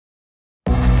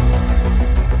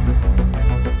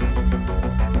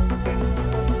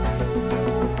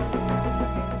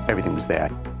there.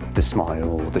 The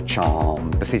smile, the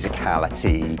charm, the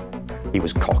physicality. He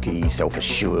was cocky,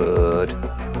 self-assured.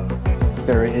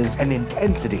 There is an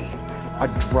intensity, a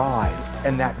drive,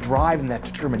 and that drive and that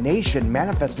determination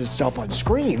manifests itself on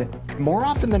screen. More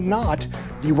often than not,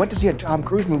 if you went to see a Tom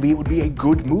Cruise movie, it would be a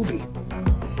good movie.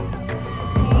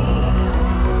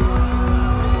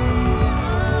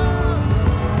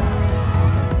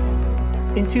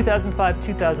 In 2005,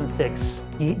 2006,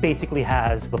 he basically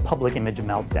has a public image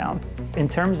meltdown. In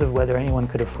terms of whether anyone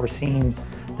could have foreseen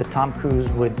that Tom Cruise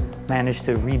would manage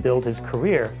to rebuild his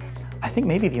career, I think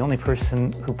maybe the only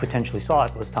person who potentially saw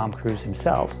it was Tom Cruise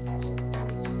himself.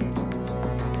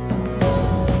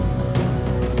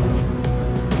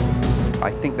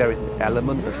 I think there is an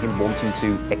element of him wanting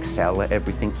to excel at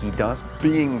everything he does.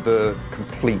 Being the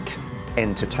complete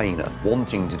entertainer,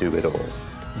 wanting to do it all.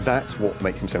 That's what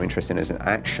makes him so interesting as an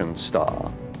action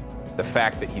star. The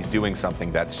fact that he's doing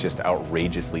something that's just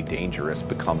outrageously dangerous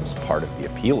becomes part of the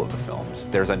appeal of the films.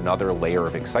 There's another layer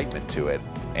of excitement to it,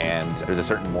 and there's a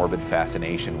certain morbid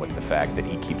fascination with the fact that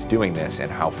he keeps doing this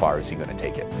and how far is he going to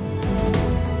take it.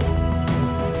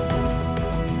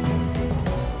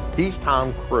 He's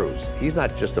Tom Cruise. He's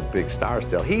not just a big star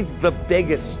still. He's the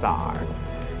biggest star.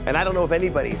 And I don't know if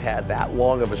anybody's had that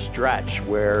long of a stretch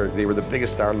where they were the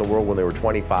biggest star in the world when they were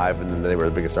 25 and then they were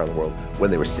the biggest star in the world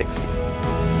when they were 60.